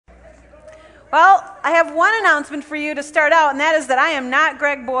Well, I have one announcement for you to start out, and that is that I am not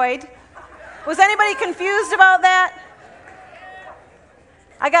Greg Boyd. Was anybody confused about that?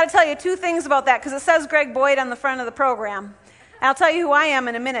 I got to tell you two things about that, because it says Greg Boyd on the front of the program. And I'll tell you who I am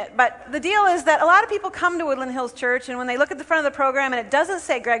in a minute. But the deal is that a lot of people come to Woodland Hills Church, and when they look at the front of the program and it doesn't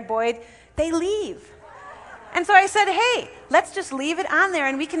say Greg Boyd, they leave. And so I said, hey, let's just leave it on there,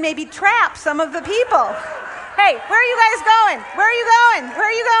 and we can maybe trap some of the people. Hey, where are you guys going? Where are you going? Where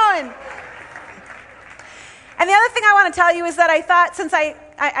are you going? And the other thing I want to tell you is that I thought, since I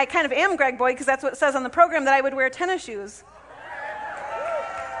kind of am Greg Boyd, because that's what it says on the program, that I would wear tennis shoes.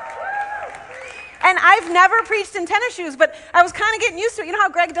 And I've never preached in tennis shoes, but I was kind of getting used to it. You know how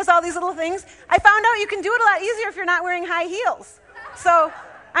Greg does all these little things? I found out you can do it a lot easier if you're not wearing high heels. So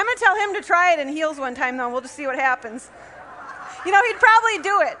I'm going to tell him to try it in heels one time, though, and we'll just see what happens. You know, he'd probably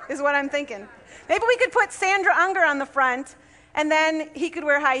do it, is what I'm thinking. Maybe we could put Sandra Unger on the front, and then he could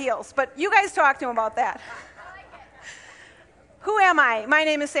wear high heels. But you guys talk to him about that. Who am I? My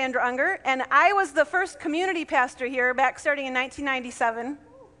name is Sandra Unger, and I was the first community pastor here back starting in 1997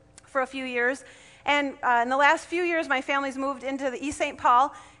 for a few years. And in the last few years, my family's moved into the East St.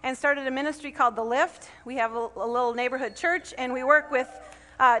 Paul and started a ministry called The Lift. We have a little neighborhood church, and we work with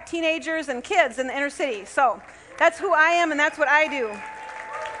teenagers and kids in the inner city. So that's who I am, and that's what I do.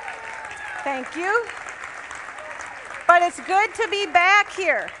 Thank you. But it's good to be back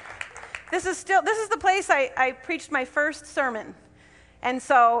here. This is the place I preached my first sermon. And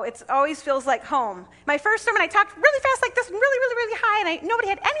so it always feels like home. My first sermon, I talked really fast like this and really, really, really high, and nobody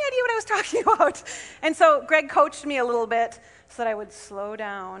had any idea what I was talking about. And so Greg coached me a little bit so that I would slow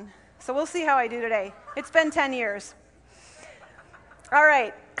down. So we'll see how I do today. It's been 10 years. All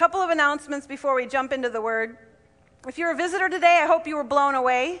right, a couple of announcements before we jump into the Word. If you're a visitor today, I hope you were blown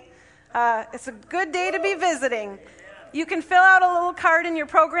away. It's a good day to be visiting. You can fill out a little card in your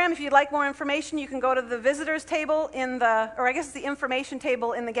program. If you'd like more information, you can go to the visitors table the information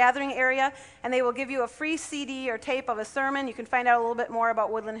table in the gathering area, and they will give you a free CD or tape of a sermon. You can find out a little bit more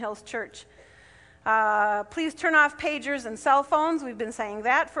about Woodland Hills Church. Please turn off pagers and cell phones. We've been saying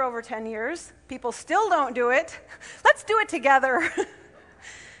that for over 10 years. People still don't do it. Let's do it together.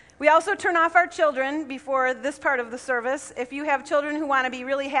 We also turn off our children before this part of the service. If you have children who want to be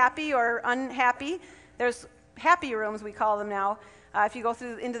really happy or unhappy, there's happy rooms, we call them now. If you go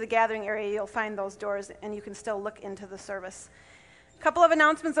into the gathering area, you'll find those doors, and you can still look into the service. A couple of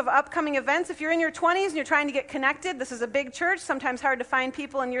announcements of upcoming events. If you're in your 20s and you're trying to get connected, this is a big church, sometimes hard to find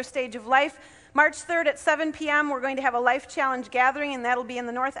people in your stage of life. March 3rd at 7 p.m., we're going to have a Life Challenge gathering, and that'll be in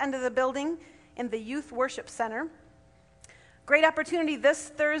the north end of the building in the Youth Worship Center. Great opportunity this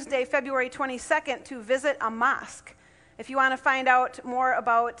Thursday, February 22nd, to visit a mosque. If you want to find out more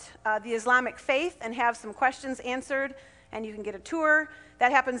about the Islamic faith and have some questions answered, and you can get a tour,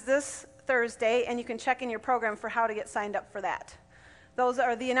 that happens this Thursday, and you can check in your program for how to get signed up for that. Those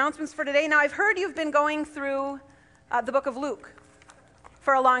are the announcements for today. Now, I've heard you've been going through the book of Luke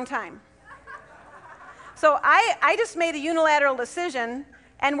for a long time. So I just made a unilateral decision,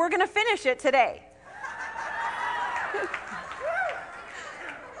 and we're going to finish it today.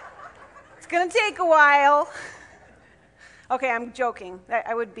 It's going to take a while. Okay, I'm joking.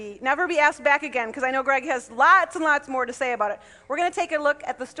 I would never be asked back again, because I know Greg has lots and lots more to say about it. We're going to take a look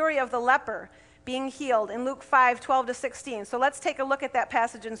at the story of the leper being healed in Luke 5:12-16. So let's take a look at that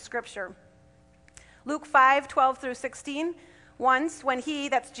passage in Scripture. Luke 5:12-16. Once, when he,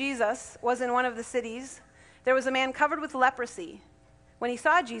 that's Jesus, was in one of the cities, there was a man covered with leprosy. When he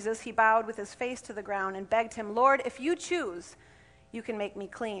saw Jesus, he bowed with his face to the ground and begged him, "Lord, if you choose, you can make me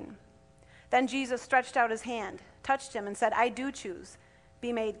clean." Then Jesus stretched out his hand, touched him, and said, "I do choose.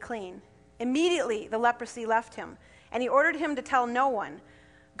 Be made clean." Immediately the leprosy left him, and he ordered him to tell no one.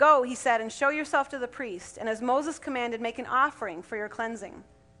 "Go," he said, "and show yourself to the priest, and as Moses commanded, make an offering for your cleansing,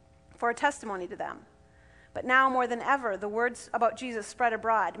 for a testimony to them." But now more than ever, the words about Jesus spread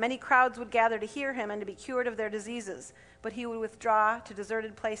abroad. Many crowds would gather to hear him and to be cured of their diseases, but he would withdraw to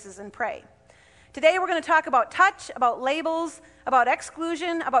deserted places and pray. Today we're going to talk about touch, about labels, about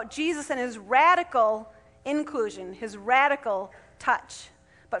exclusion, about Jesus and his radical inclusion, his radical touch.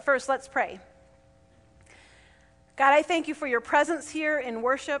 But first, let's pray. God, I thank you for your presence here in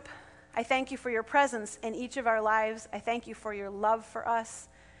worship. I thank you for your presence in each of our lives. I thank you for your love for us.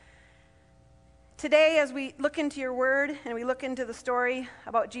 Today, as we look into your word and we look into the story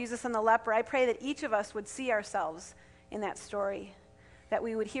about Jesus and the leper, I pray that each of us would see ourselves in that story, that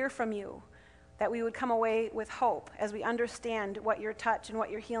we would hear from you, that we would come away with hope as we understand what your touch and what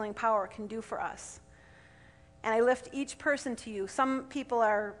your healing power can do for us. And I lift each person to you. Some people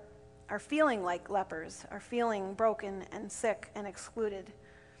are feeling like lepers, are feeling broken and sick and excluded.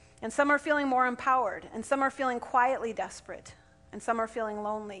 And some are feeling more empowered, and some are feeling quietly desperate, and some are feeling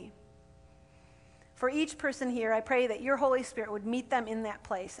lonely. For each person here, I pray that your Holy Spirit would meet them in that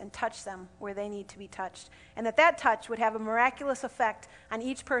place and touch them where they need to be touched, and that touch would have a miraculous effect on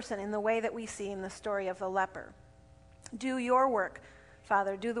each person in the way that we see in the story of the leper. Do your work,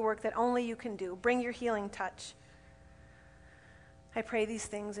 Father. Do the work that only you can do. Bring your healing touch. I pray these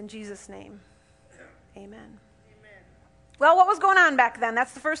things in Jesus' name. Amen. Well, what was going on back then?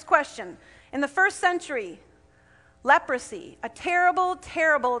 That's the first question. In the first century, leprosy, a terrible,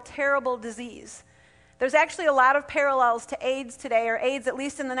 terrible, terrible disease. There's actually a lot of parallels to AIDS today, or AIDS at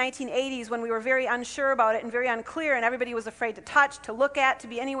least in the 1980s when we were very unsure about it and very unclear, and everybody was afraid to touch, to look at, to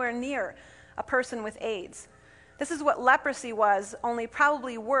be anywhere near a person with AIDS. This is what leprosy was, only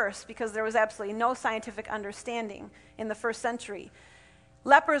probably worse because there was absolutely no scientific understanding in the first century.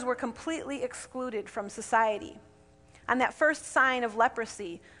 Lepers were completely excluded from society. On that first sign of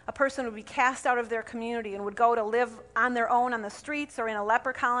leprosy, a person would be cast out of their community and would go to live on their own on the streets or in a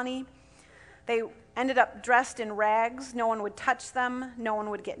leper colony. They ended up dressed in rags. No one would touch them. No one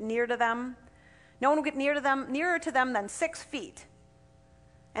would get near to them. No one would get nearer to them than 6 feet.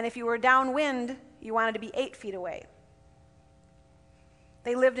 And if you were downwind, you wanted to be 8 feet away.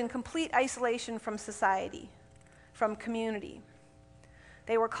 They lived in complete isolation from society, from community.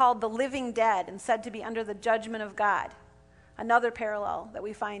 They were called the living dead and said to be under the judgment of God. Another parallel that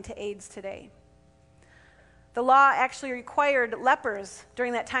we find to AIDS today. The law actually required lepers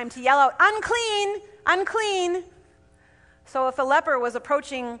during that time to yell out, "Unclean! Unclean!" So if a leper was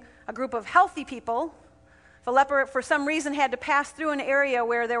approaching a group of healthy people, if a leper for some reason had to pass through an area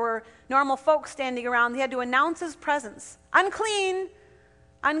where there were normal folks standing around, they had to announce his presence. "Unclean!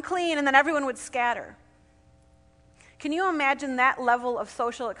 Unclean!" And then everyone would scatter. Can you imagine that level of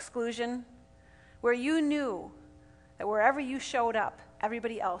social exclusion where you knew that wherever you showed up,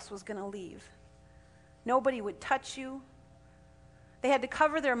 everybody else was going to leave? Nobody would touch you. They had to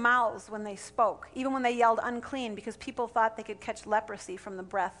cover their mouths when they spoke, even when they yelled unclean, because people thought they could catch leprosy from the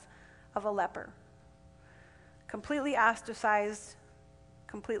breath of a leper. Completely ostracized,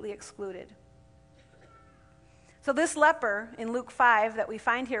 completely excluded. So this leper in Luke 5 that we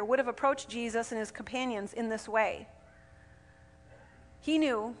find here would have approached Jesus and his companions in this way. He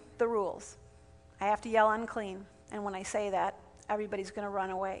knew the rules. I have to yell unclean, and when I say that, everybody's going to run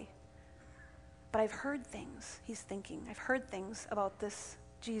away. But I've heard things, he's thinking. I've heard things about this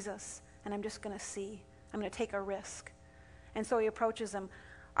Jesus, and I'm just going to see. I'm going to take a risk. And so he approaches him.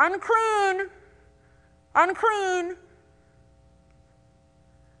 "Unclean! Unclean!"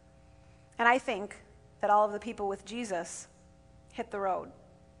 And I think that all of the people with Jesus hit the road.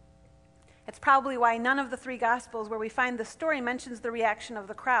 It's probably why none of the 3 Gospels where we find the story mentions the reaction of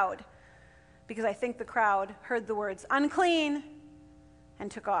the crowd, because I think the crowd heard the words, "Unclean,"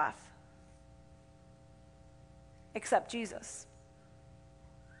 and took off. Except Jesus.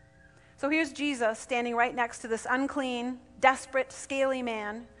 So here's Jesus standing right next to this unclean, desperate, scaly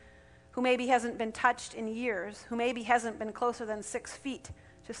man who maybe hasn't been touched in years, who maybe hasn't been closer than 6 feet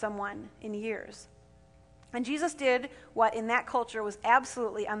to someone in years. And Jesus did what in that culture was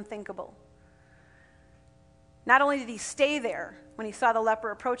absolutely unthinkable. Not only did he stay there when he saw the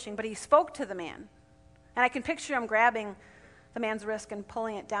leper approaching, but he spoke to the man. And I can picture him grabbing the man's wrist and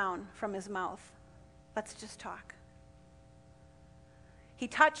pulling it down from his mouth. "Let's just talk." He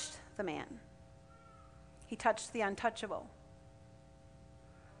touched the man. He touched the untouchable.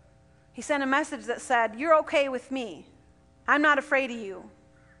 He sent a message that said, "You're okay with me. I'm not afraid of you."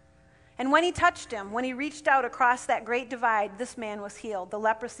 And when he touched him, when he reached out across that great divide, this man was healed. The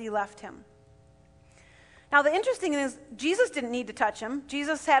leprosy left him. Now, the interesting thing is, Jesus didn't need to touch him.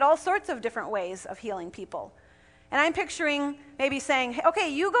 Jesus had all sorts of different ways of healing people. And I'm picturing maybe saying, "Hey, okay,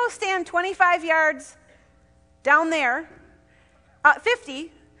 you go stand 25 yards down there,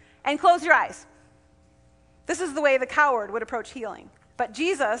 50, and close your eyes." This is the way the coward would approach healing. But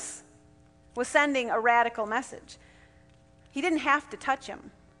Jesus was sending a radical message. He didn't have to touch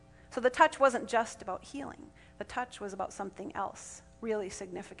him. So the touch wasn't just about healing. The touch was about something else, really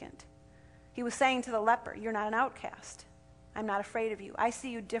significant. He was saying to the leper, "You're not an outcast. I'm not afraid of you. I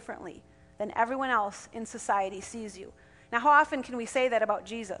see you differently than everyone else in society sees you." Now, how often can we say that about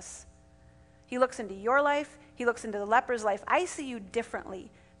Jesus? He looks into your life. He looks into the leper's life. "I see you differently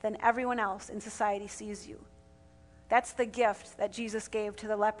than everyone else in society sees you." That's the gift that Jesus gave to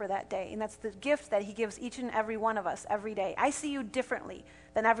the leper that day, and that's the gift that he gives each and every one of us every day. I see you differently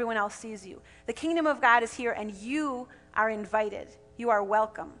than everyone else sees you. The kingdom of God is here, and you are invited. You are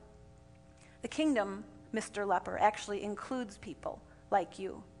welcome. The kingdom, Mr. Leper, actually includes people like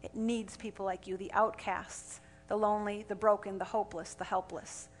you. It needs people like you, the outcasts, the lonely, the broken, the hopeless, the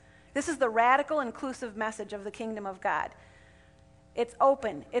helpless. This is the radical, inclusive message of the kingdom of God. It's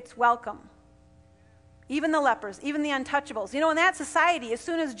open. It's welcome. Even the lepers, even the untouchables. In that society, as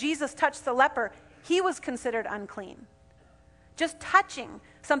soon as Jesus touched the leper, he was considered unclean. Just touching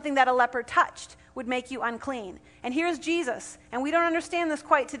something that a leper touched would make you unclean. And here's Jesus, and we don't understand this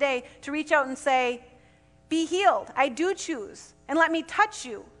quite today, to reach out and say, be healed. I do choose, and let me touch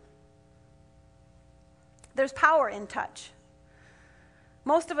you. There's power in touch.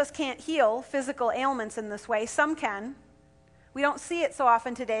 Most of us can't heal physical ailments in this way. Some can. We don't see it so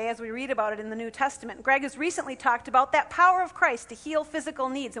often today as we read about it in the New Testament. Greg has recently talked about that power of Christ to heal physical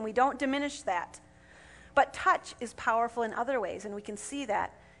needs, and we don't diminish that. But touch is powerful in other ways, and we can see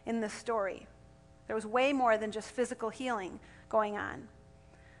that in this story. There was way more than just physical healing going on.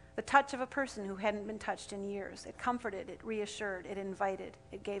 The touch of a person who hadn't been touched in years. It comforted, it reassured, it invited,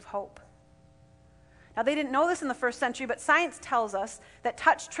 it gave hope. Now, they didn't know this in the first century, but science tells us that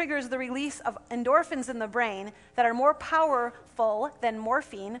touch triggers the release of endorphins in the brain that are more powerful than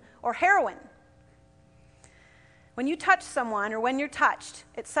morphine or heroin. When you touch someone, or when you're touched,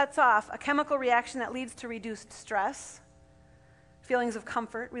 it sets off a chemical reaction that leads to reduced stress, feelings of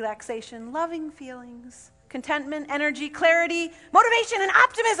comfort, relaxation, loving feelings, contentment, energy, clarity, motivation, and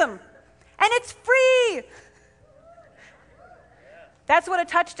optimism. And it's free! That's what a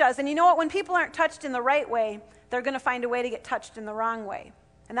touch does. And you know what? When people aren't touched in the right way, they're going to find a way to get touched in the wrong way.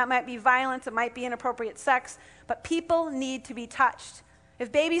 And that might be violence, it might be inappropriate sex, but people need to be touched.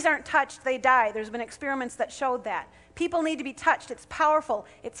 If babies aren't touched, they die. There's been experiments that showed that. People need to be touched. It's powerful,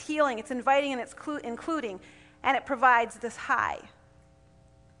 it's healing, it's inviting, and it's including, and it provides this high.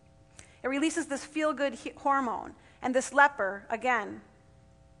 It releases this feel-good hormone. And this leper, again,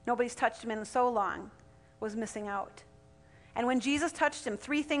 nobody's touched him in so long, was missing out. And when Jesus touched him,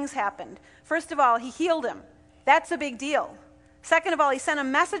 3 things happened. First of all, he healed him. That's a big deal. Second of all, he sent a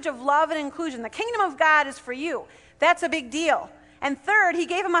message of love and inclusion. The kingdom of God is for you. That's a big deal. And third, he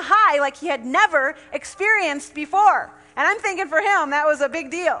gave him a high like he had never experienced before. And I'm thinking for him, that was a big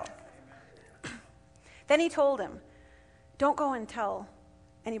deal. Then he told him, don't go and tell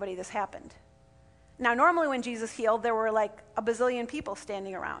anybody this happened. Now, normally when Jesus healed, there were like a bazillion people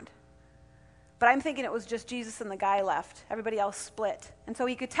standing around. But I'm thinking it was just Jesus and the guy left. Everybody else split. And so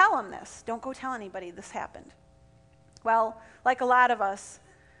he could tell him this. Don't go tell anybody this happened. Well, like a lot of us,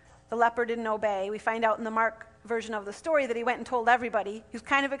 the leper didn't obey. We find out in the Mark version of the story that he went and told everybody. He was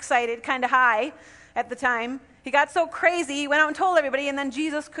kind of excited, kind of high at the time. He got so crazy, he went out and told everybody, and then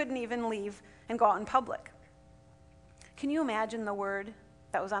Jesus couldn't even leave and go out in public. Can you imagine the word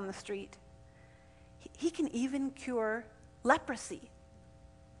that was on the street? He can even cure leprosy.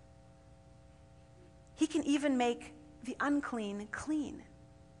 He can even make the unclean clean.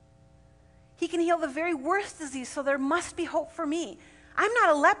 He can heal the very worst disease, so there must be hope for me. I'm not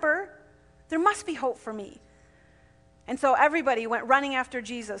a leper. There must be hope for me. And so everybody went running after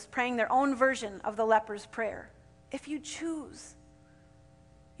Jesus, praying their own version of the leper's prayer. If you choose,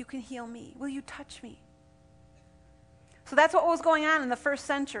 you can heal me. Will you touch me? So that's what was going on in the first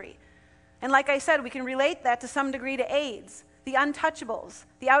century. And like I said, we can relate that to some degree to AIDS. The untouchables,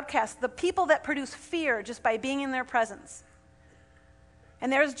 the outcasts, the people that produce fear just by being in their presence.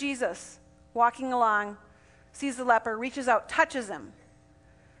 And there's Jesus walking along, sees the leper, reaches out, touches him.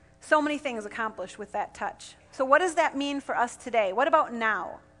 So many things accomplished with that touch. So what does that mean for us today? What about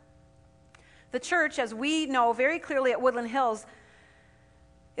now? The church, as we know very clearly at Woodland Hills,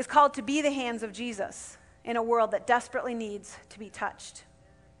 is called to be the hands of Jesus in a world that desperately needs to be touched.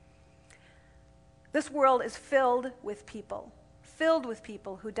 This world is filled with people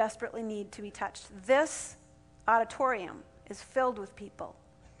who desperately need to be touched. This auditorium is filled with people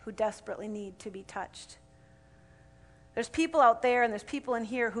who desperately need to be touched. There's people out there and there's people in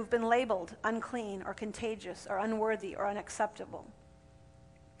here who've been labeled unclean or contagious or unworthy or unacceptable.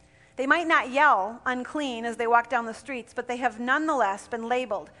 They might not yell unclean as they walk down the streets, but they have nonetheless been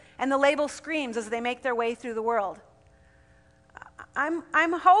labeled. And the label screams as they make their way through the world. I'm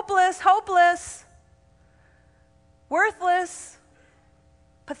hopeless, worthless,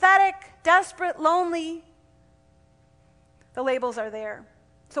 pathetic, desperate, lonely. The labels are there.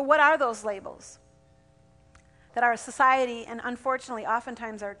 So what are those labels that our society, and unfortunately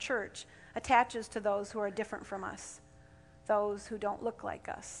oftentimes our church, attaches to those who are different from us, those who don't look like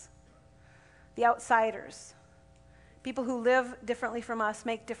us? The outsiders, people who live differently from us,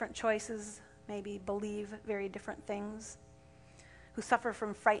 make different choices, maybe believe very different things, who suffer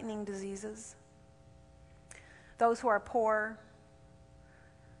from frightening diseases. Those who are poor,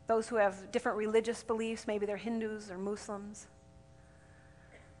 those who have different religious beliefs, maybe they're Hindus or Muslims,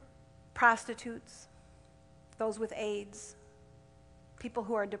 prostitutes, those with AIDS, people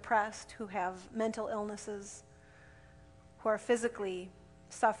who are depressed, who have mental illnesses, who are physically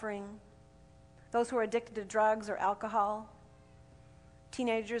suffering, those who are addicted to drugs or alcohol,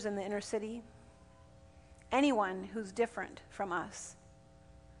 teenagers in the inner city, anyone who's different from us.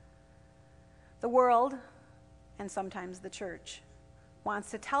 The world, and sometimes the church,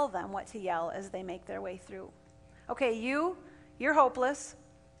 wants to tell them what to yell as they make their way through. Okay, you're hopeless.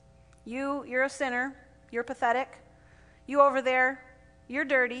 You're a sinner. You're pathetic. You over there, you're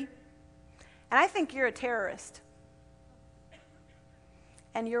dirty. And I think you're a terrorist.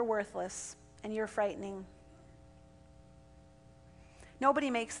 And you're worthless. And you're frightening. Nobody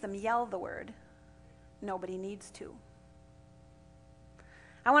makes them yell the word. Nobody needs to.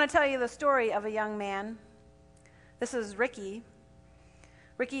 I want to tell you the story of a young man. This is Ricky.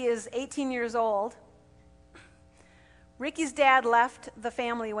 Ricky is 18 years old. Ricky's dad left the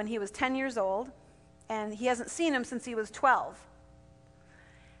family when he was 10 years old, and he hasn't seen him since he was 12.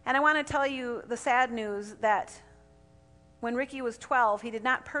 And I want to tell you the sad news that when Ricky was 12, he did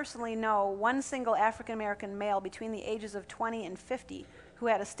not personally know one single African American male between the ages of 20 and 50 who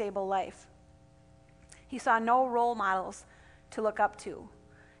had a stable life. He saw no role models to look up to,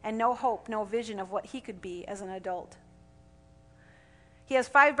 and no hope, no vision of what he could be as an adult. He has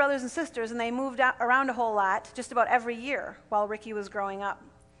 5 brothers and sisters, and they moved around a whole lot just about every year while Ricky was growing up.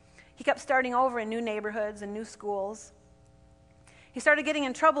 He kept starting over in new neighborhoods and new schools. He started getting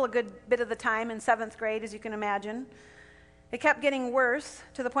in trouble a good bit of the time in 7th grade, as you can imagine. It kept getting worse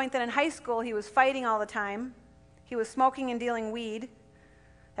to the point that in high school he was fighting all the time. He was smoking and dealing weed.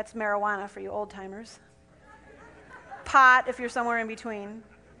 That's marijuana for you old-timers. Pot, if you're somewhere in between.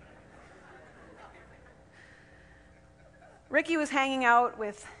 Ricky was hanging out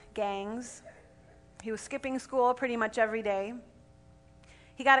with gangs. He was skipping school pretty much every day.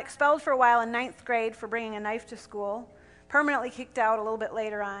 He got expelled for a while in 9th grade for bringing a knife to school, permanently kicked out a little bit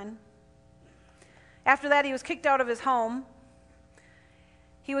later on. After that, he was kicked out of his home.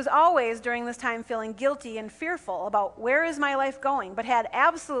 He was always, during this time, feeling guilty and fearful about where is my life going, but had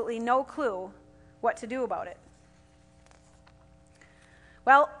absolutely no clue what to do about it.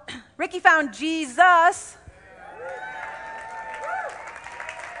 Well, Ricky found Jesus.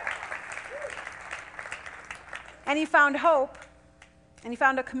 And he found hope, and he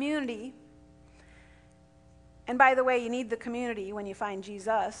found a community. And by the way, you need the community when you find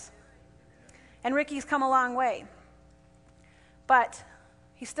Jesus. And Ricky's come a long way. But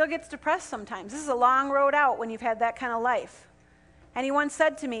he still gets depressed sometimes. This is a long road out when you've had that kind of life. And he once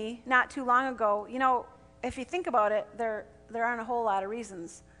said to me not too long ago, you know, if you think about it, there aren't a whole lot of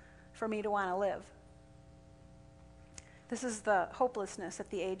reasons for me to want to live. This is the hopelessness at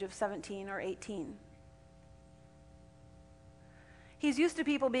the age of 17 or 18. He's used to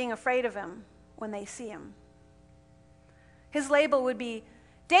people being afraid of him when they see him. His label would be,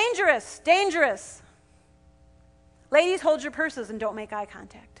 dangerous, dangerous. Ladies, hold your purses and don't make eye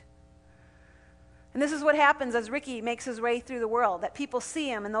contact. And this is what happens as Ricky makes his way through the world, that people see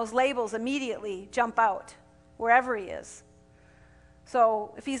him and those labels immediately jump out wherever he is.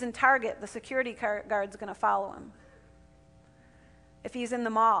 So if he's in Target, the security guard's going to follow him. If he's in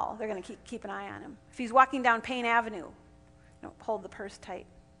the mall, they're going to keep an eye on him. If he's walking down Payne Avenue, hold the purse tight.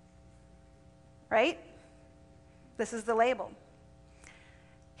 Right? This is the label.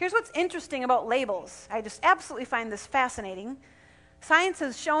 Here's what's interesting about labels. I just absolutely find this fascinating. Science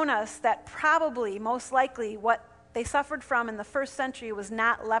has shown us that probably, most likely, what they suffered from in the first century was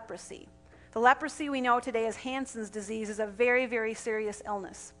not leprosy. The leprosy we know today as Hansen's disease is a very, very serious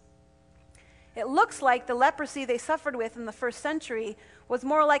illness. It looks like the leprosy they suffered with in the first century was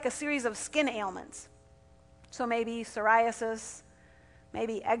more like a series of skin ailments. So maybe psoriasis,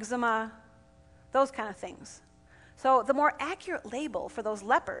 maybe eczema, those kind of things. So the more accurate label for those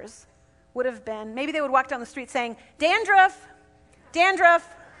lepers would have been, maybe they would walk down the street saying, dandruff, dandruff.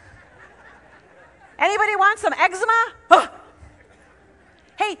 Anybody want some eczema? Oh.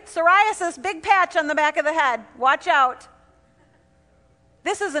 Hey, psoriasis, big patch on the back of the head. Watch out.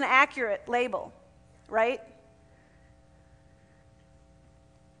 This is an accurate label, right?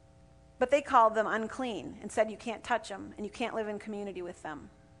 But they called them unclean and said you can't touch them and you can't live in community with them.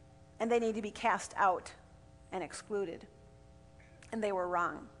 And they need to be cast out and excluded. And they were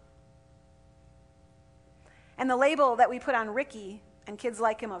wrong. And the label that we put on Ricky and kids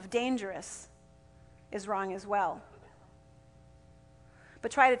like him of dangerous is wrong as well.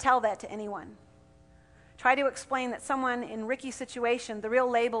 But try to tell that to anyone. Try to explain that someone in Ricky's situation, the real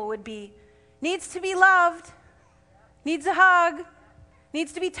label would be, needs to be loved, needs a hug,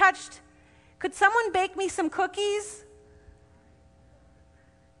 needs to be touched. Could someone bake me some cookies?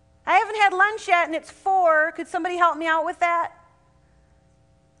 I haven't had lunch yet and it's 4. Could somebody help me out with that?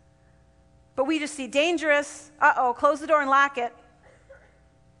 But we just see dangerous, close the door and lock it.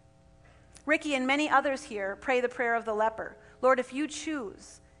 Ricky and many others here pray the prayer of the leper. Lord, if you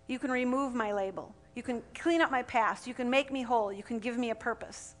choose, you can remove my label. You can clean up my past. You can make me whole. You can give me a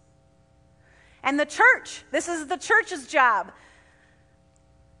purpose. And the church, this is the church's job.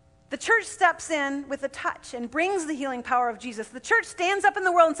 The church steps in with a touch and brings the healing power of Jesus. The church stands up in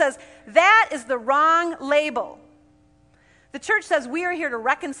the world and says, that is the wrong label. The church says we are here to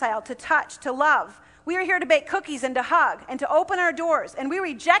reconcile, to touch, to love. We are here to bake cookies and to hug and to open our doors. And we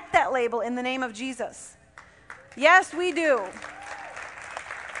reject that label in the name of Jesus. Yes, we do.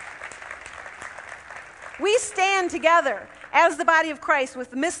 We stand together as the body of Christ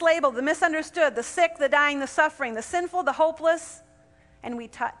with the mislabeled, the misunderstood, the sick, the dying, the suffering, the sinful, the hopeless, and we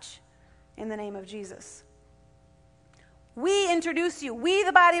touch in the name of Jesus. We introduce you, we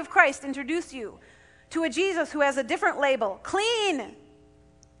the body of Christ introduce you to a Jesus who has a different label. Clean,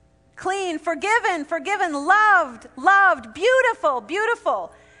 forgiven, loved,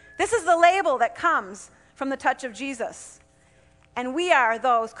 beautiful. This is the label that comes from the touch of Jesus. And we are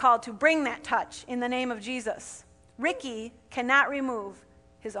those called to bring that touch in the name of Jesus. Ricky cannot remove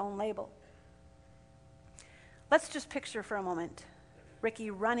his own label. Let's just picture for a moment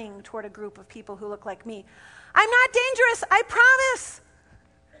Ricky running toward a group of people who look like me. I'm not dangerous, I promise.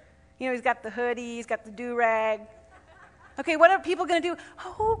 You know, he's got the hoodie, he's got the do-rag. Okay, what are people going to do?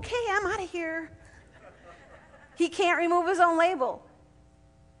 Oh, okay, I'm out of here. He can't remove his own label.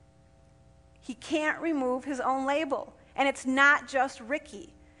 He can't remove his own label. And it's not just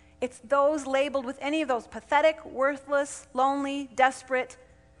Ricky. It's those labeled with any of those: pathetic, worthless, lonely, desperate.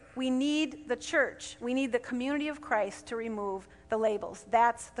 We need the church. We need the community of Christ to remove the labels.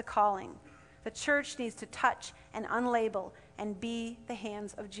 That's the calling. The church needs to touch and unlabel and be the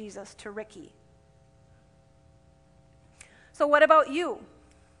hands of Jesus to Ricky. So what about you?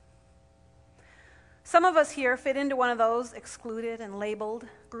 Some of us here fit into one of those excluded and labeled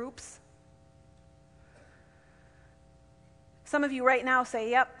groups. Some of you right now say,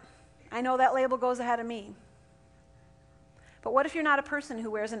 yep, I know that label goes ahead of me. But what if you're not a person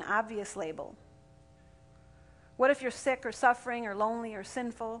who wears an obvious label? What if you're sick or suffering or lonely or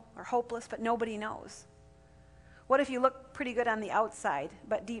sinful or hopeless, but nobody knows? What if you look pretty good on the outside,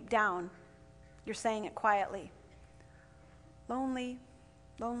 but deep down, you're saying it quietly? Lonely,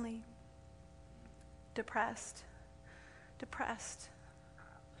 depressed,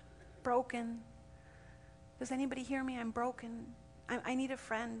 broken. Does anybody hear me? I'm broken. I need a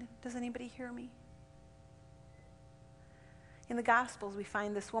friend. Does anybody hear me? In the Gospels, we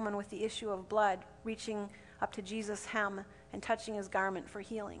find this woman with the issue of blood reaching up to Jesus' hem and touching his garment for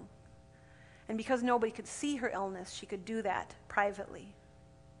healing. And because nobody could see her illness, she could do that privately.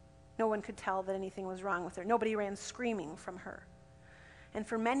 No one could tell that anything was wrong with her. Nobody ran screaming from her. And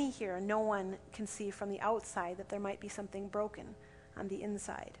for many here, no one can see from the outside that there might be something broken on the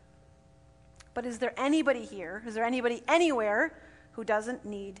inside. But is there anybody here, is there anybody anywhere who doesn't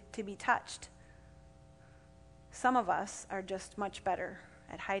need to be touched? Some of us are just much better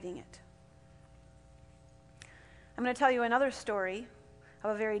at hiding it. I'm going to tell you another story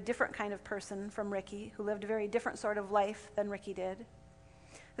of a very different kind of person from Ricky, who lived a very different sort of life than Ricky did.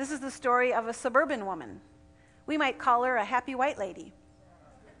 This is the story of a suburban woman. We might call her a happy white lady.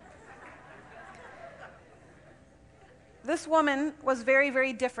 This woman was very,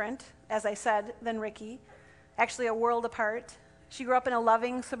 very different, as I said, than Ricky, actually a world apart. She grew up in a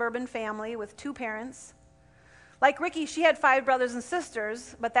loving suburban family with 2 parents. Like Ricky, she had 5 brothers and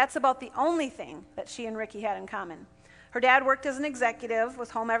sisters, but that's about the only thing that she and Ricky had in common. Her dad worked as an executive, was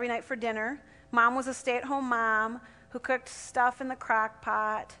home every night for dinner. Mom was a stay-at-home mom who cooked stuff in the crock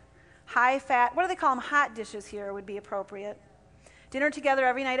pot. High-fat, what do they call them? Hot dishes here would be appropriate. Dinner together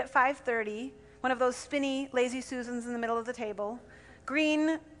every night at 5:30. One of those spinny Lazy Susans in the middle of the table.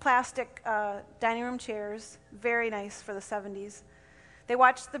 Green plastic dining room chairs, very nice for the 70s. They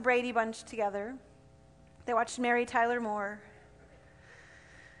watched the Brady Bunch together. They watched Mary Tyler Moore.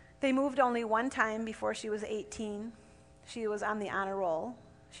 They moved only one time before she was 18. She was on the honor roll.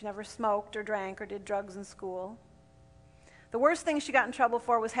 She never smoked or drank or did drugs in school. The worst thing she got in trouble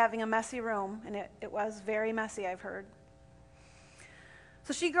for was having a messy room, and it was very messy, I've heard.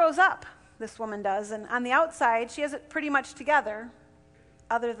 So she grows up, this woman does, and on the outside, she has it pretty much together,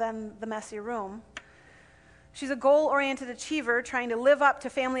 other than the messy room. She's a goal-oriented achiever trying to live up to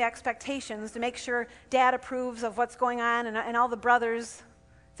family expectations to make sure dad approves of what's going on and all the brothers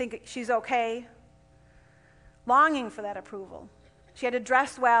think she's okay, longing for that approval. She had to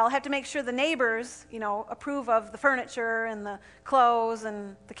dress well, had to make sure the neighbors, approve of the furniture and the clothes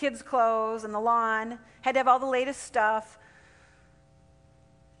and the kids' clothes and the lawn, had to have all the latest stuff.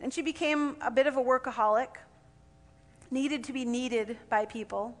 And she became a bit of a workaholic, needed to be needed by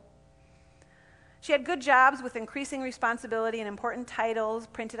people. She had good jobs with increasing responsibility and important titles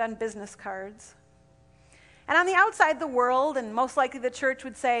printed on business cards. And on the outside, the world, and most likely the church,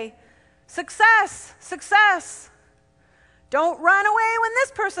 would say, "Success, success. Don't run away when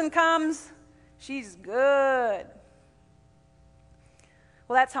this person comes. She's good."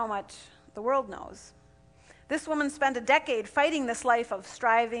 Well, that's how much the world knows. This woman spent a decade fighting this life of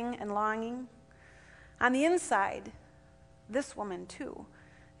striving and longing. On the inside, this woman, too,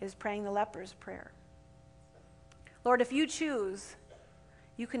 is praying the leper's prayer. Lord, if you choose,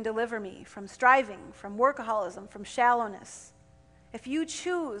 you can deliver me from striving, from workaholism, from shallowness. If you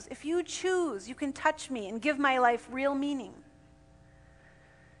choose, you can touch me and give my life real meaning.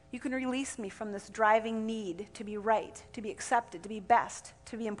 You can release me from this driving need to be right, to be accepted, to be best,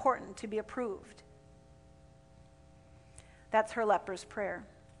 to be important, to be approved. That's her leper's prayer.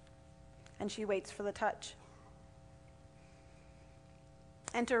 And she waits for the touch.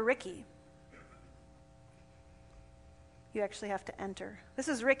 Enter Ricky. You actually have to enter. This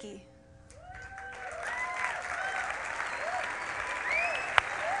is Ricky.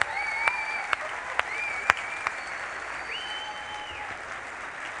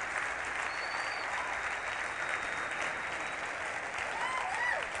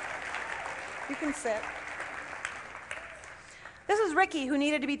 You can sit. This is Ricky, who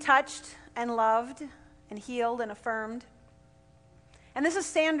needed to be touched and loved and healed and affirmed. And this is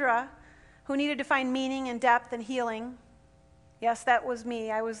Sandra, who needed to find meaning and depth and healing. Yes, that was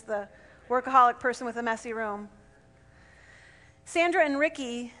me. I was the workaholic person with a messy room. Sandra and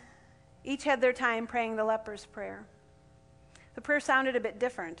Ricky each had their time praying the leper's prayer. The prayer sounded a bit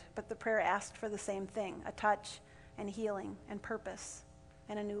different, but the prayer asked for the same thing: a touch and healing and purpose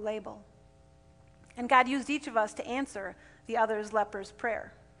and a new label. And God used each of us to answer the other's leper's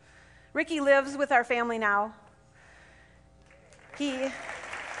prayer. Ricky lives with our family now. He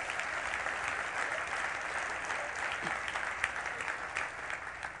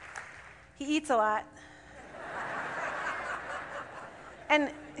eats a lot.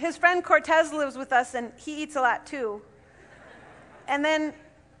 And his friend Cortez lives with us, and he eats a lot too. And then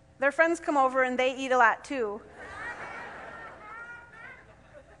their friends come over, and they eat a lot too.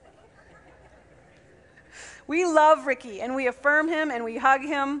 We love Ricky, and we affirm him, and we hug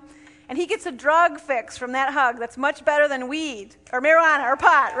him. And he gets a drug fix from that hug that's much better than weed, or marijuana, or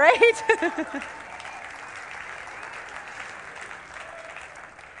pot, right?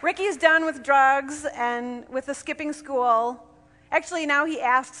 Ricky's done with drugs and with the skipping school. Actually, now he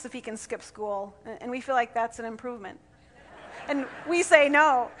asks if he can skip school, and we feel like that's an improvement. And we say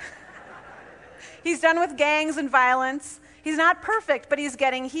no. He's done with gangs and violence. He's not perfect, but he's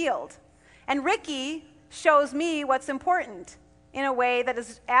getting healed. And Ricky shows me what's important in a way that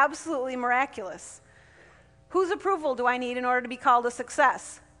is absolutely miraculous. Whose approval do I need in order to be called a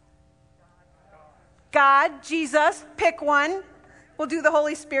success? God, Jesus, pick one. We'll do the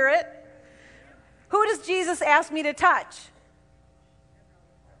Holy Spirit. Who does Jesus ask me to touch?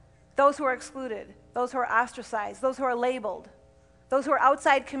 Those who are excluded, those who are ostracized, those who are labeled, those who are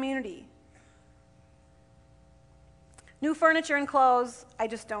outside community. New furniture and clothes, I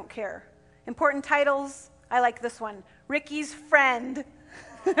just don't care. Important titles, I like this one: Ricky's friend.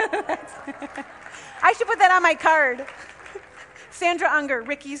 I should put that on my card. Sandra Unger,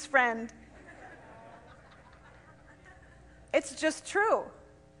 Ricky's friend. It's just true.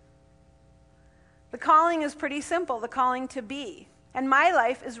 The calling is pretty simple, the calling to be. And my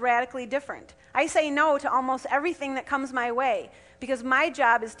life is radically different. I say no to almost everything that comes my way because my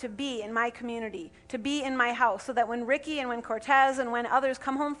job is to be in my community, to be in my house, so that when Ricky and when Cortez and when others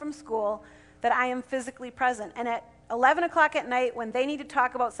come home from school, that I am physically present. And at 11 o'clock at night, when they need to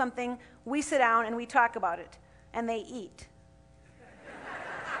talk about something, we sit down and we talk about it. And they eat.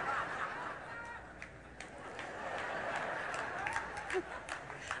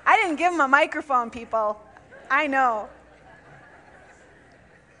 I didn't give them a microphone, people. I know.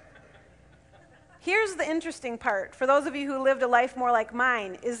 Here's the interesting part, for those of you who lived a life more like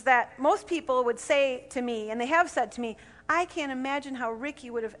mine, is that most people would say to me, and they have said to me, I can't imagine how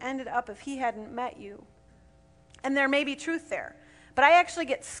Ricky would have ended up if he hadn't met you. And there may be truth there. But I actually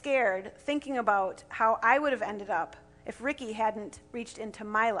get scared thinking about how I would have ended up if Ricky hadn't reached into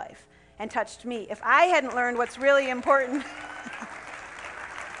my life and touched me, if I hadn't learned what's really important.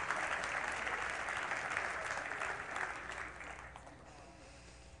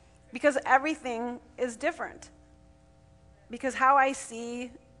 Because everything is different. Because how I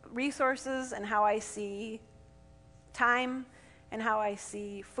see resources and how I see time and how I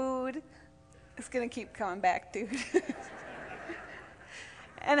see food, it's going to keep coming back, dude.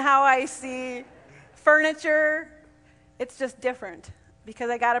 and how I see furniture. It's just different because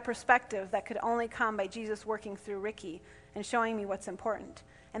I got a perspective that could only come by Jesus working through Ricky and showing me what's important.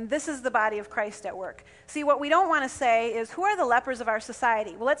 And this is the body of Christ at work. See, what we don't want to say is, who are the lepers of our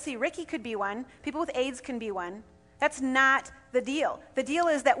society? Well, let's see, Ricky could be one. People with AIDS can be one. That's not the deal. The deal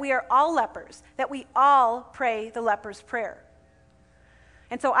is that we are all lepers, that we all pray the leper's prayer.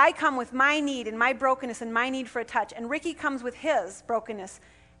 And so I come with my need and my brokenness and my need for a touch, and Ricky comes with his brokenness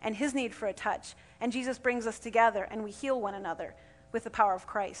and his need for a touch, and Jesus brings us together and we heal one another with the power of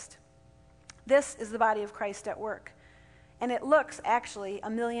Christ. This is the body of Christ at work. And it looks actually a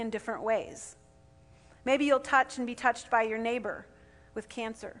million different ways. Maybe you'll touch and be touched by your neighbor with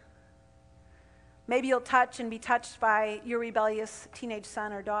cancer. Maybe you'll touch and be touched by your rebellious teenage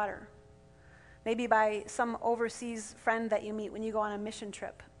son or daughter. Maybe by some overseas friend that you meet when you go on a mission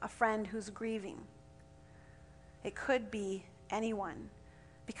trip, a friend who's grieving. It could be anyone.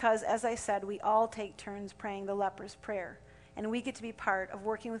 Because, as I said, we all take turns praying the leper's prayer. And we get to be part of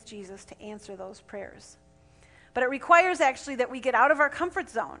working with Jesus to answer those prayers. But it requires actually that we get out of our comfort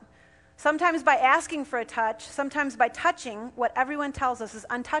zone. Sometimes by asking for a touch, sometimes by touching what everyone tells us is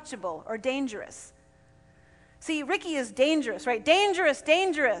untouchable or dangerous. See, Ricky is dangerous, right? Dangerous,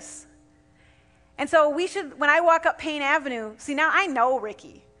 dangerous. And so we should, when I walk up Payne Avenue, see, now I know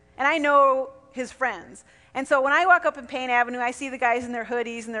Ricky, and I know his friends. And so when I walk up in Payne Avenue, I see the guys in their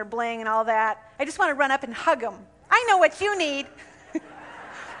hoodies and their bling and all that. I just want to run up and hug them. I know what you need.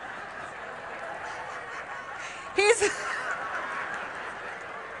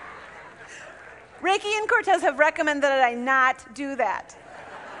 Ricky and Cortez have recommended that I not do that.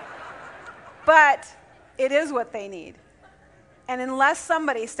 But it is what they need. And unless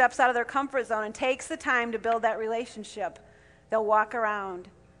somebody steps out of their comfort zone and takes the time to build that relationship, they'll walk around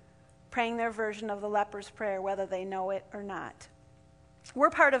praying their version of the leper's prayer, whether they know it or not. We're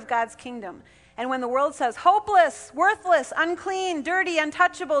part of God's kingdom. And when the world says hopeless, worthless, unclean, dirty,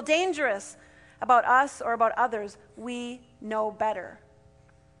 untouchable, dangerous about us or about others, we know better.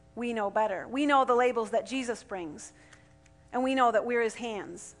 We know better. We know the labels that Jesus brings. And we know that we're his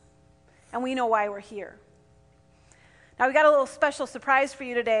hands. And we know why we're here. Now, we got a little special surprise for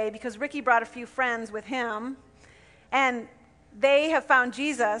you today because Ricky brought a few friends with him. And they have found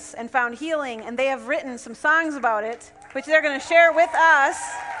Jesus and found healing. And they have written some songs about it, which they're going to share with us.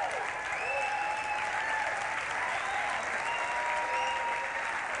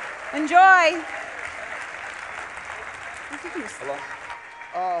 Enjoy. Hello.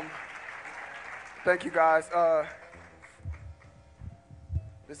 Thank you guys.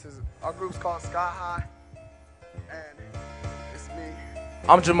 This is our group's called Sky High, and it's me.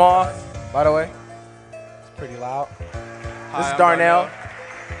 I'm Jamal, by the way. It's pretty loud. This is Darnell.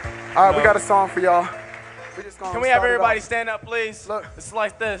 All right, we got a song for y'all. Can we have everybody stand up, please? Look. It's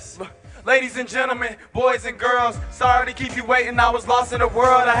like this. Look. Ladies and gentlemen, boys and girls, sorry to keep you waiting. I was lost in the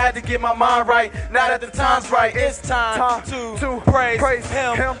world. I had to get my mind right. Now that the time's right, it's time to praise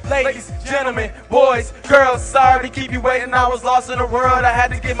him. Ladies, gentlemen, boys, girls, sorry to keep you waiting. I was lost in the world. I had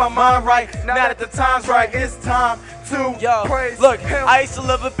to get my mind right. Now that the time's right, it's time to praise him. I used to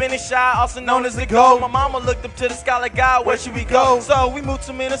live up in the Shy, also known as the Gold. My mama looked up to the sky like, God, where should we go? So we moved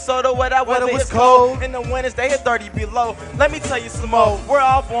to Minnesota where that weather was cold. In the winters, they hit 30 below. Let me tell you some more. We're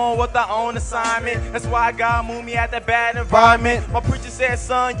all born with our own assignment. That's why God moved me out that bad environment. My preacher said,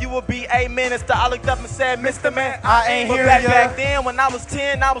 son, you will be a minister. I looked up and said, Mr. Man, I ain't here yet. Back then, when I was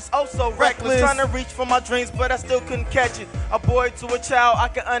 10, I was oh so reckless. Trying to reach for my dreams, but I still couldn't catch it. A boy to a child, I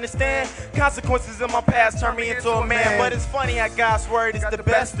can understand. Consequences in my past turned me into a man. But it's funny how God's word is the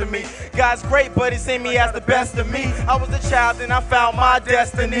best of me. God's great, but he seen me as the best of me. I was a child, and I found my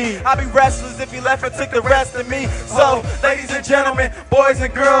destiny. I'd be restless if he left and took the rest of me. So, ladies and gentlemen, boys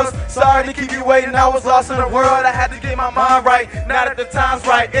and girls, sorry to keep you waiting. I was lost in the world. I had to get my mind right. Now that the time's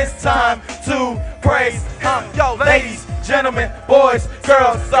right, it's time to praise him. Yo, ladies, gentlemen, boys,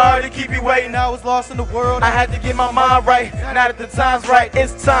 girls, sorry to keep you waiting. I was lost in the world. I had to get my mind right. Now that the time's right,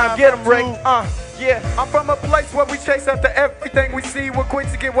 it's time. Get him, Rick. Yeah, I'm from a place where we chase after everything we see. We're quick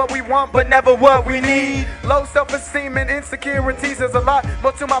to get what we want, but never what we need. Low self-esteem and insecurities. There's a lot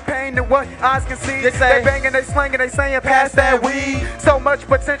more to my pain than what eyes can see. They banging, they slanging, they saying pass that weed. So much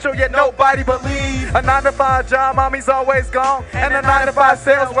potential, yet nobody believes. A 9-to-5 job, mommy's always gone, and a 9-to-5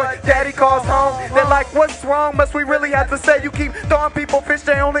 sales work, daddy calls home. They're like, what's wrong? Must we really have to say? You keep throwing people fish,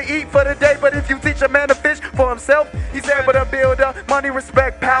 they only eat for the day. But if you teach a man to fish for himself, he's able to build up money,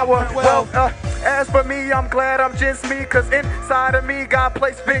 respect, power, wealth. As for me, I'm glad I'm just me, cause inside of me, God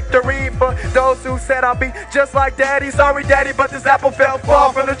placed victory. For those who said I'll be just like daddy, sorry daddy, but this apple fell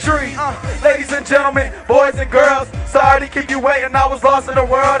far from the tree. Ladies and gentlemen, boys and girls, sorry to keep you waiting, I was lost in the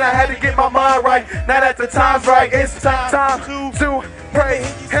world, I had to get my mind right. Now that the time's right, it's time to praise.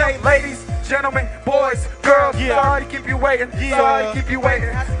 Hey, ladies, gentlemen, boys, girls, sorry to keep you waiting, sorry to keep you waiting.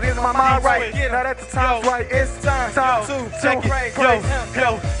 Leave my mind right, now that the time's right, it's time to praise.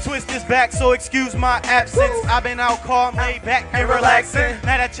 Yo, twist this back, so excuse my absence. I've been out calm, laid back and relaxing.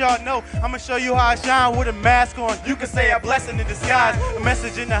 Now that y'all know, I'ma show you how I shine with a mask on. You can say a blessing in disguise, a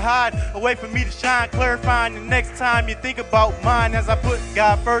message in the hide, a way for me to shine, clarifying the next time you think about mine. As I put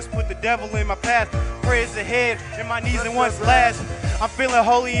God first, put the devil in my past, prayers ahead, and my knees in one slash. I'm feeling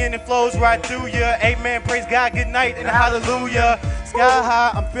holy and it flows right through ya. Amen, praise God, good night and hallelujah. Sky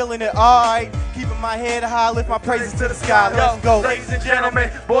high, I'm feeling it alright. Keeping my head high, lift my praises to the sky. Let's go. Ladies and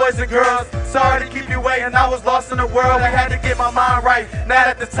gentlemen, boys and girls, sorry to keep you waiting, I was lost in the world, I had to get my mind right. Now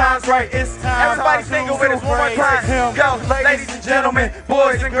that the time's right, it's time. Everybody sing it with us one more time. Yo, ladies and gentlemen,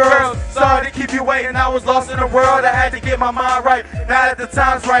 boys and girls, sorry to keep you waiting, I was lost in the world, I had to get my mind right. Now that the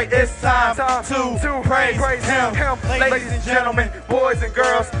time's right, it's time to praise Him. Ladies and gentlemen, boys and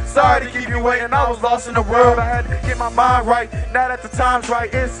girls, sorry to keep you waiting, I was lost in the world, I had to get my mind right. Now that the time's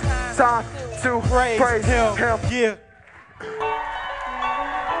right, it's time to praise Him. Yeah.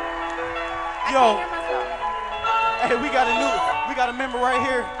 Yo. Hey, we got a member right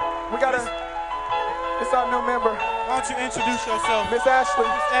here. It's our new member. Why don't you introduce yourself? Miss Ashley.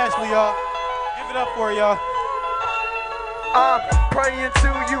 Miss Ashley, y'all. Give it up for her, y'all. I'm praying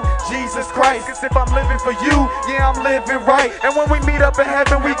to you, Jesus Christ, cause if I'm living for you, yeah, I'm living right. And when we meet up in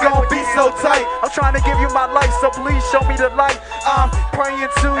heaven, we gon' be so tight. I'm trying to give you my life, so please show me the light. I'm praying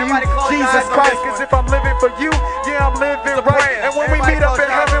to you, Jesus Christ, cause if I'm living for you, yeah, I'm living right. And when we meet up in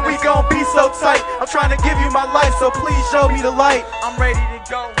heaven, we gon' be so tight. I'm trying to give you my life, so please show me the light. I'm ready to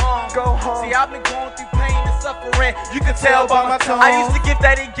go home. See, I've been going through pain and suffering. You can tell by my tone. I used to gift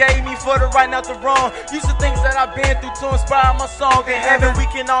that He gave me for the right, not the wrong. Used to things that I've been through to inspire my song. In heaven we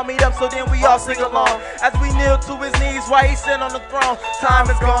can all meet up, so then we all sing along. As we kneel to His knees while He sit on the throne.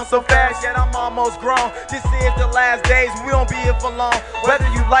 Time has gone so fast, yet I'm almost grown. This is the last days, we won't be here for long. Whether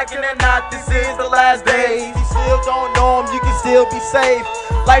you like it or not, this is the last days. If you still don't know Him, you can still be saved.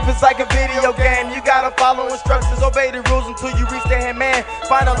 Life is like a video game, you gotta follow instructions, obey the rules until you reach the end, man.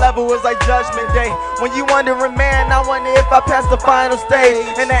 Final level is like judgment day. When you wondering, man, I wonder if I pass the final stage.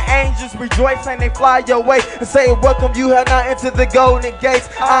 And the angels rejoice and they fly your way and say, welcome, you have not entered the golden gates.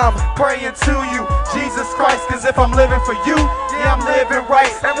 I'm praying to you, Jesus Christ, cause if I'm living for you, yeah, I'm living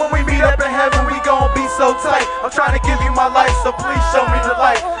right. And when we meet up in heaven, we gon' be so tight. I'm trying to give you my life, so please show me the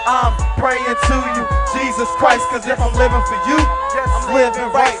light. I'm praying to you, Jesus Christ, cause if I'm living for you, I'm living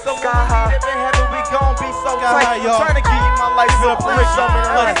right. So when we meet up in heaven, we gon' be so tight. I'm trying to give you my life, so please show me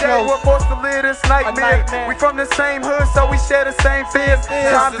the light. We're forced to live this nightmare. We from the same hood, so we share the same fears.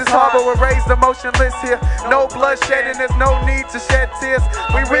 Times is hard, but we're raised emotionless here. No bloodshed and there's no need to shed tears.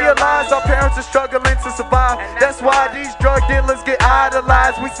 We realize our parents are struggling to survive. That's why these drug dealers get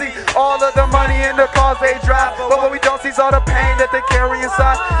idolized. We see all of the money in the cars they drive, but what we don't see is all the pain that they carry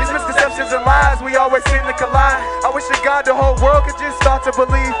inside. These misconceptions and lies, we always seem to collide. I wish to God the whole world could just start to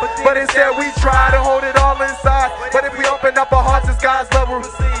believe, but instead we try to hold it all inside. But if we open up our hearts, it's God's love will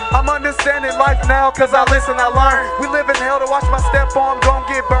receive. I'm understanding life now, cause I listen, I learn. We live in hell to watch my stepmom gon'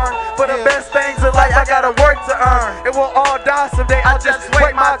 get burned. For the best things in life, I gotta work to earn. It will all die someday, I'll just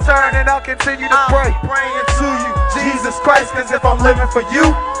wait my turn. And I'll continue to pray. Praying to you, Jesus Christ, cause if I'm living for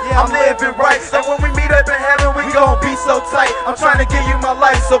you, I'm living right. And when we meet up in heaven, we gon' be so tight. I'm trying to give you my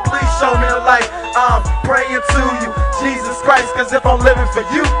life, so please show me the light. I'm praying to you, Jesus Christ, cause if I'm living for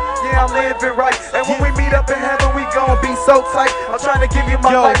you, yeah, I'm living right. And when we meet up in heaven, we gon' be so tight. I'm trying to give you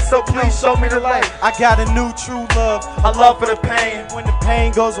my life, so please show me the light. I got a new true love, a love for the pain. When the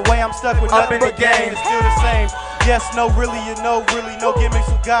pain goes away, I'm stuck with nothing but gain. It's still the same. Yes, no, really, you know, really, no gimmicks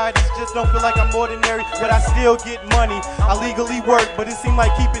with God. It just don't feel like I'm ordinary, but I still get money. I legally work, but it seems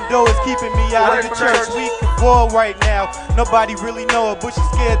like keeping dough is keeping me out of the church. We can war right now, nobody really know it, but she's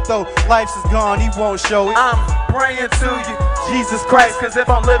scared though. Life's is gone, He won't show it. I'm praying to you, Jesus Christ, cause if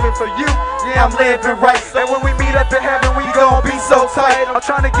I'm living for you, yeah, I'm living right. And when we meet up in heaven, we gon' be so tight. I'm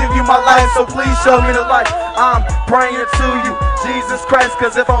trying to give you my life, so please show me the light. I'm praying to you, Jesus Christ,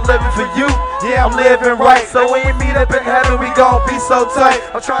 cause if I'm living for you, yeah, I'm living right. So when we meet up in heaven, we gon' be so tight.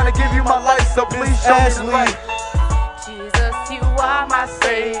 I'm trying to give you my life, so please show me the light. Jesus, you are my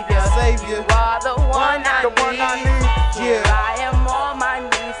Savior. You are the one I need. Yeah. I am on my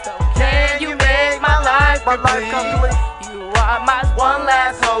knees, so can you make my life complete? You are my one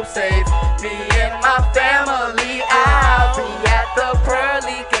last hope. hope saves me and my family. I'll be at the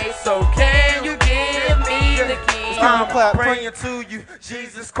pearly gate, so can you give me the keys? I'm praying to you,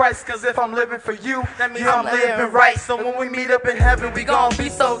 Jesus Christ, cause if I'm living for you, that means I'm living right. So when we meet up in heaven, we gon' be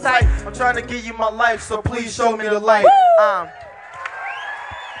so tight. I'm trying to give you my life, so please show me the light.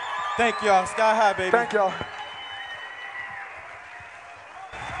 Thank y'all. Sky high, baby. Thank y'all.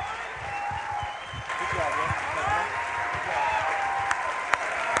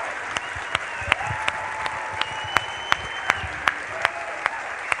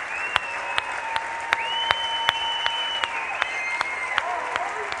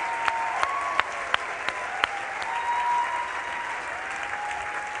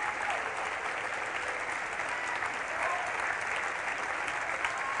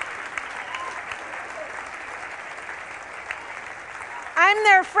 I'm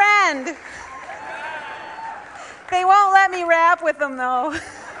their friend. They won't let me rap with them, though.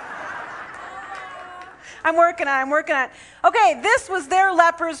 I'm working on it. Okay, this was their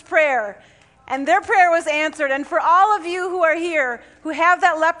leper's prayer, and their prayer was answered. And for all of you who are here who have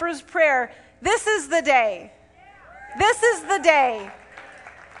that leper's prayer, this is the day. This is the day.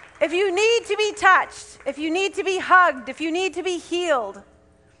 If you need to be touched, if you need to be hugged, if you need to be healed,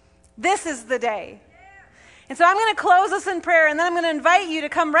 this is the day. And so I'm going to close us in prayer, and then I'm going to invite you to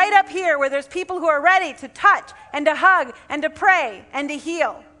come right up here where there's people who are ready to touch and to hug and to pray and to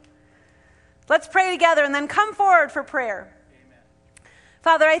heal. Let's pray together and then come forward for prayer. Amen.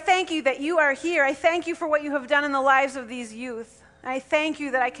 Father, I thank you that you are here. I thank you for what you have done in the lives of these youth. I thank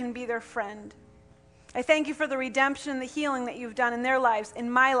you that I can be their friend. I thank you for the redemption and the healing that you've done in their lives,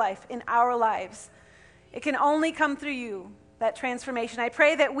 in my life, in our lives. It can only come through you, that transformation. I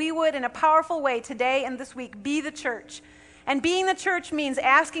pray that we would, in a powerful way today and this week, be the church. And being the church means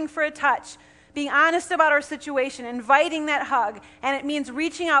asking for a touch, being honest about our situation, inviting that hug, and it means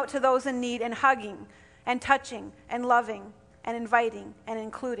reaching out to those in need and hugging and touching and loving and inviting and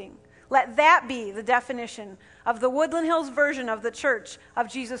including. Let that be the definition of the Woodland Hills version of the Church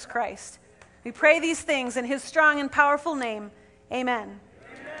of Jesus Christ. We pray these things in his strong and powerful name. Amen.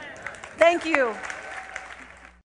 Amen. Thank you.